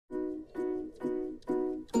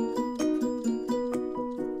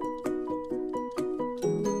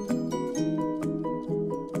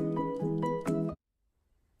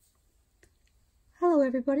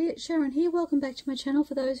everybody, it's Sharon here. Welcome back to my channel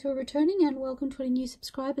for those who are returning, and welcome to any new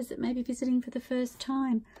subscribers that may be visiting for the first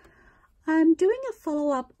time. I'm doing a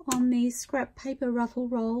follow-up on these scrap paper ruffle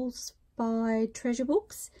rolls by Treasure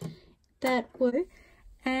Books that were,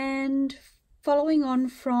 and following on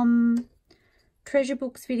from Treasure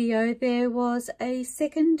Books video, there was a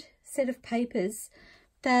second set of papers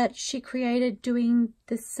that she created doing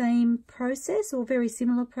the same process or very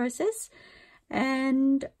similar process.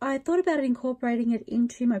 And I thought about incorporating it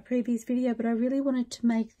into my previous video, but I really wanted to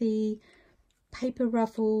make the paper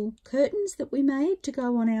ruffle curtains that we made to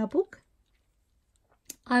go on our book.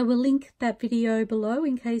 I will link that video below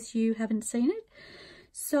in case you haven't seen it.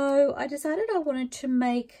 So I decided I wanted to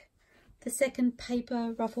make the second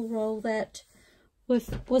paper ruffle roll that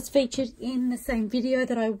was featured in the same video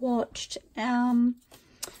that I watched. I'm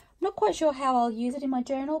not quite sure how I'll use it in my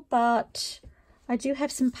journal, but I do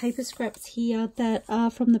have some paper scraps here that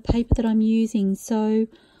are from the paper that I'm using, so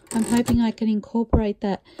I'm hoping I can incorporate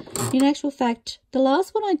that. In actual fact, the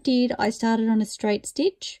last one I did, I started on a straight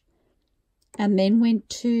stitch and then went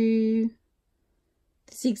to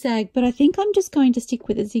the zigzag, but I think I'm just going to stick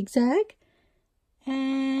with a zigzag,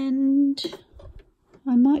 and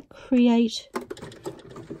I might create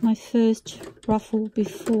my first ruffle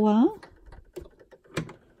before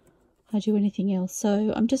I do anything else.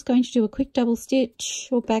 So I'm just going to do a quick double stitch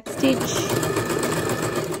or back stitch,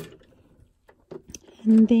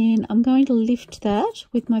 and then I'm going to lift that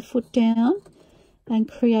with my foot down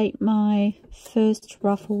and create my first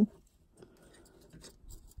ruffle.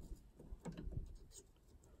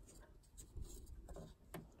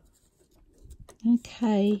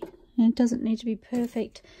 Okay, and it doesn't need to be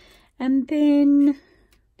perfect. And then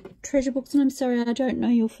Treasure Books, and I'm sorry I don't know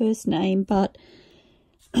your first name, but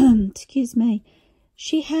excuse me,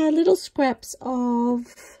 she had little scraps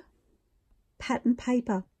of pattern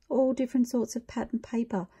paper, all different sorts of pattern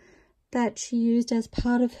paper that she used as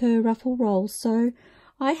part of her ruffle roll. So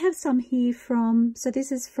I have some here from, so this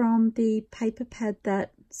is from the paper pad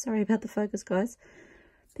that, sorry about the focus guys,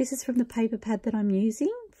 this is from the paper pad that I'm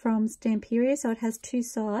using from Stamperia, so it has two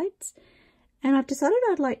sides. And I've decided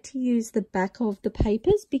I'd like to use the back of the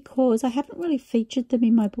papers because I haven't really featured them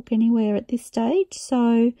in my book anywhere at this stage.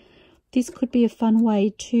 So this could be a fun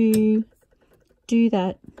way to do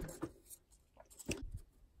that.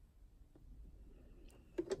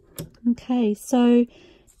 Okay, so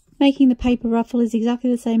making the paper ruffle is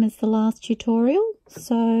exactly the same as the last tutorial.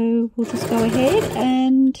 So we'll just go ahead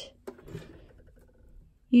and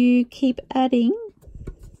you keep adding.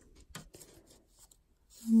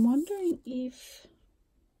 I'm wondering if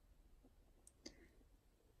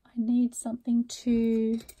I need something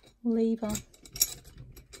to lever.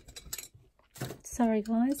 Sorry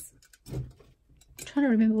guys, I'm trying to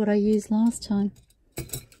remember what I used last time.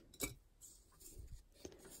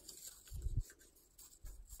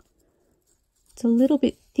 It's a little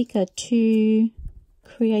bit thicker to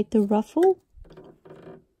create the ruffle,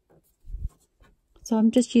 so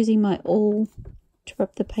I'm just using my awl to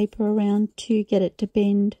wrap the paper around to get it to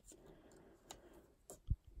bend.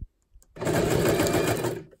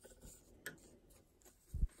 And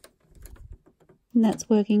that's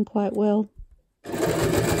working quite well.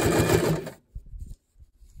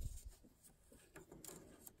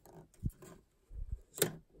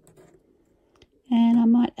 And I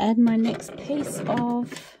might add my next piece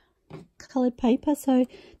of coloured paper. So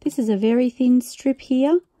this is a very thin strip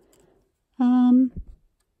here.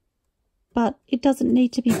 But it doesn't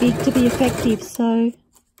need to be big to be effective, so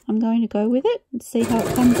I'm going to go with it and see how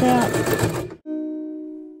it comes out.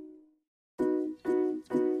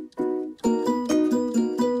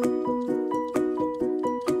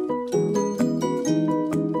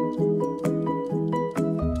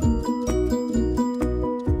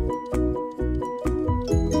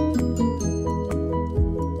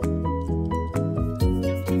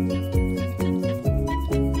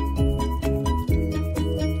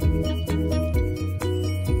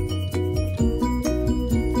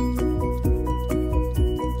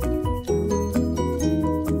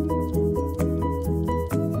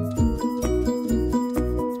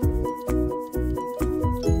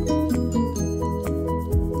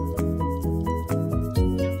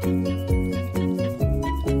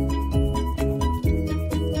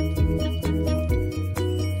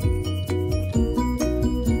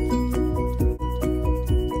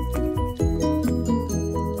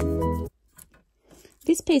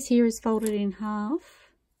 This piece here is folded in half,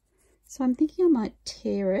 so I'm thinking I might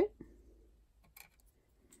tear it,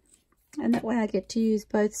 and that way I get to use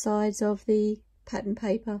both sides of the pattern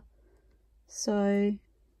paper. So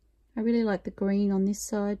I really like the green on this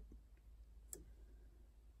side.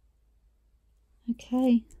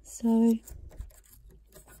 Okay, so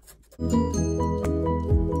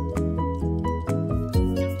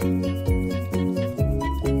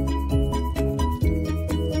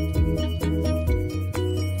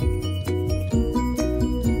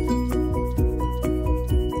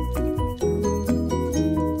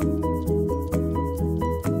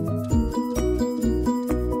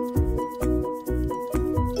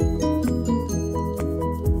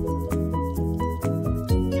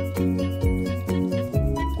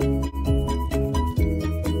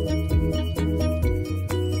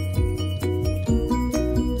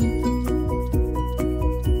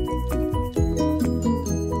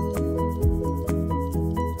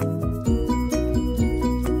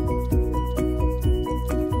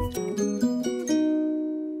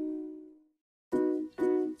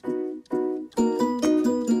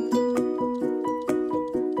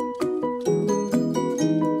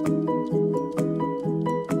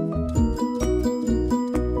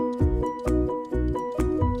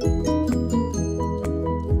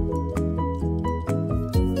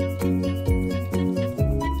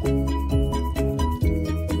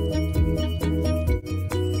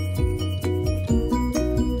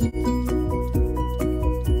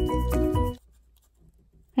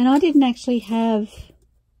and I didn't actually have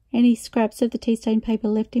any scraps of the tea stain paper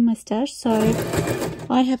left in my stash, so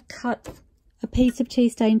I have cut a piece of tea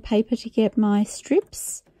stain paper to get my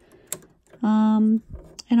strips, and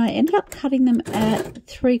I ended up cutting them at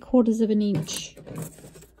 3/4 of an inch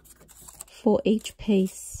for each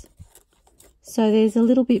piece, so there's a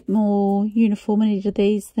little bit more uniformity to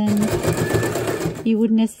these than you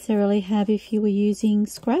would necessarily have if you were using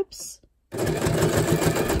scraps.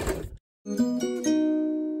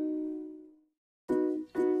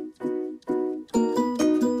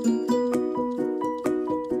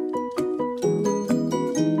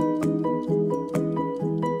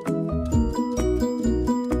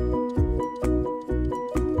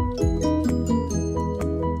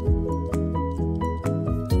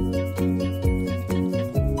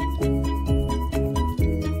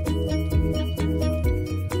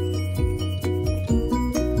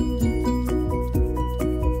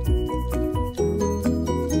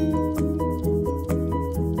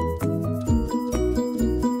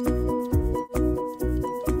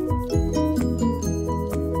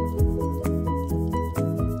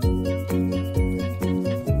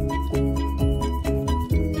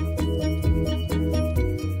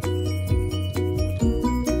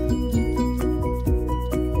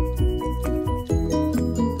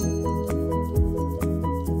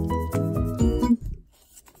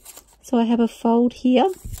 So I have a fold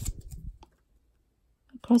here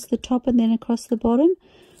across the top and then across the bottom.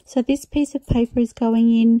 So this piece of paper is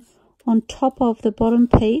going in on top of the bottom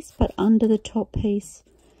piece but under the top piece,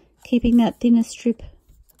 keeping that thinner strip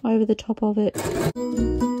over the top of it.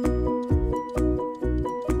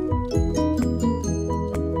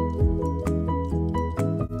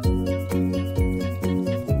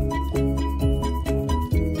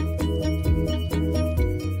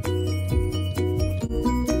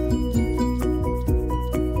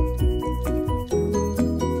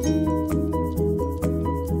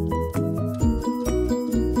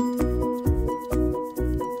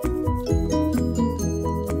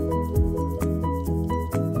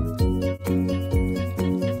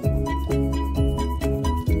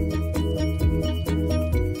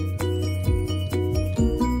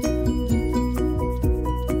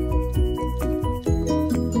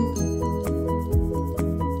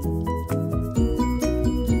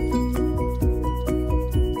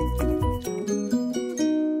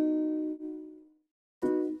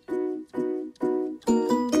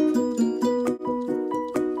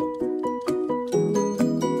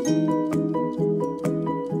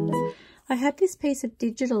 I have this piece of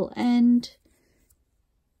digital, and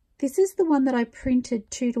this is the one that I printed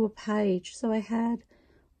two to a page. So I had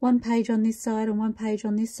one page on this side and one page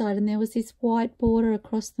on this side, and there was this white border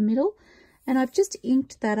across the middle, and I've just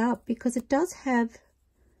inked that up because it does have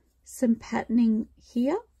some patterning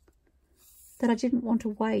here that I didn't want to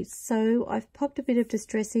waste. So I've popped a bit of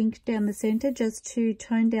distress ink down the center just to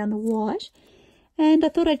tone down the white, and I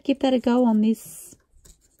thought I'd give that a go on this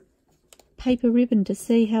paper ribbon to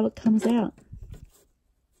see how it comes out.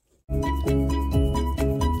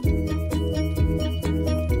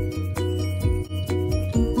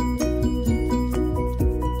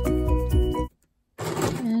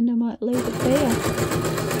 And I might leave it there.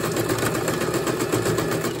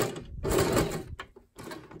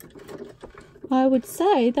 I would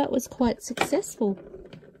say that was quite successful.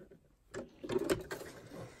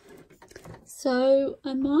 So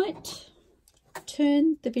I might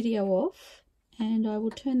turn the video off and I will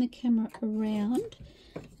turn the camera around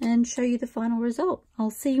and show you the final result. I'll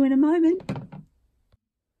see you in a moment.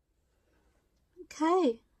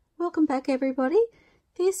 Okay, welcome back everybody.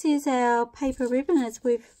 This is our paper ribbon as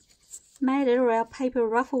we've made it, or our paper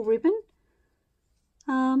ruffle ribbon.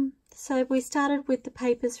 So we started with the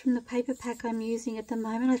papers from the paper pack I'm using at the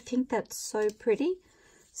moment. I think that's so pretty.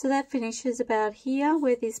 So that finishes about here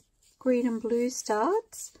where this green and blue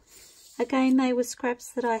starts. Again, they were scraps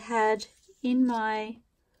that I had in my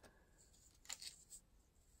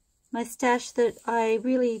stash that I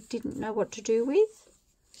really didn't know what to do with.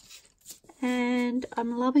 And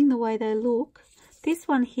I'm loving the way they look. This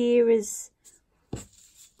one here is,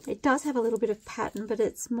 it does have a little bit of pattern, but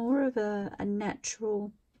it's more of a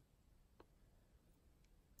natural,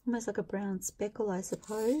 almost like a brown speckle, I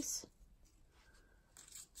suppose.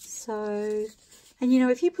 So, and you know,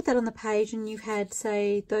 if you put that on the page and you had,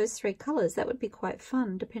 say, those three colours, that would be quite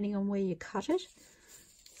fun, depending on where you cut it.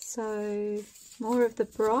 So, more of the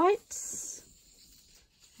brights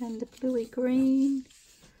and the bluey green.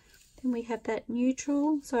 Then we have that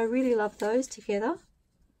neutral. So I really love those together.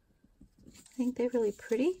 I think they're really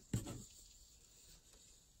pretty.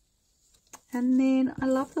 And then I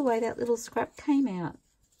love the way that little scrap came out.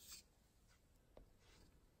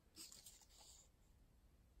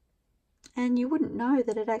 And you wouldn't know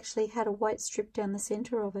that it actually had a white strip down the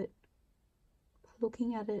centre of it,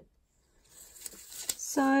 looking at it.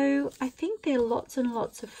 So I think they're lots and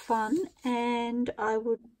lots of fun, and I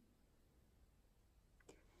would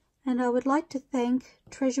like to thank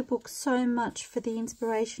Treasure Books so much for the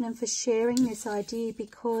inspiration and for sharing this idea,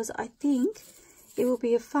 because I think it will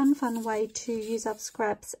be a fun way to use up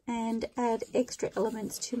scraps and add extra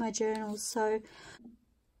elements to my journals. So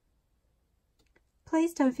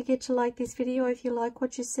please don't forget to like this video if you like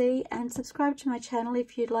what you see, and subscribe to my channel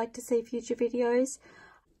if you'd like to see future videos.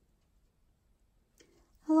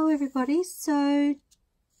 Hello everybody, so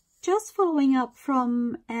just following up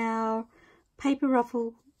from our paper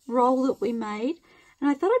ruffle roll that we made, and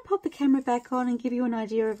I thought I'd pop the camera back on and give you an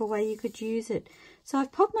idea of a way you could use it. So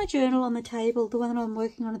I've popped my journal on the table, the one that I'm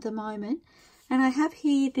working on at the moment, and I have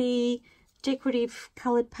here the decorative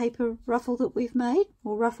coloured paper ruffle that we've made,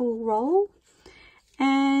 or ruffle roll.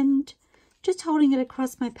 And just holding it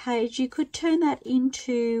across my page, you could turn that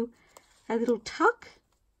into a little tuck.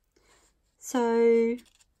 So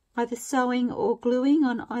either sewing or gluing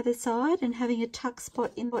on either side and having a tuck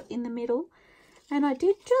spot in the middle. And I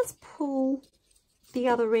did just pull the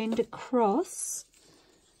other end across.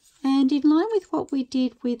 And in line with what we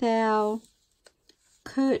did with our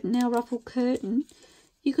curtain, our ruffle curtain,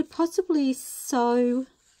 you could possibly sew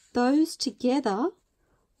those together,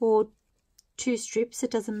 or two strips,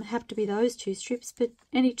 it doesn't have to be those two strips, but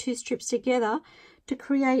any two strips together to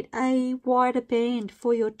create a wider band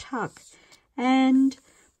for your tuck. And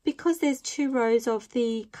because there's two rows of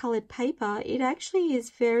the coloured paper, it actually is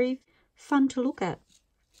very fun to look at.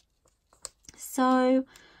 So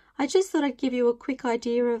I just thought I'd give you a quick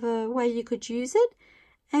idea of a way you could use it,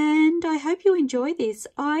 and I hope you enjoy this.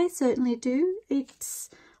 I certainly do. It's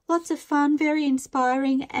lots of fun, very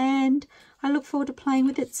inspiring, and I look forward to playing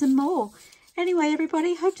with it some more. Anyway,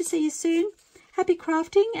 everybody, hope to see you soon. Happy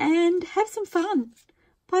crafting and have some fun.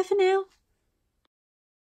 Bye for now.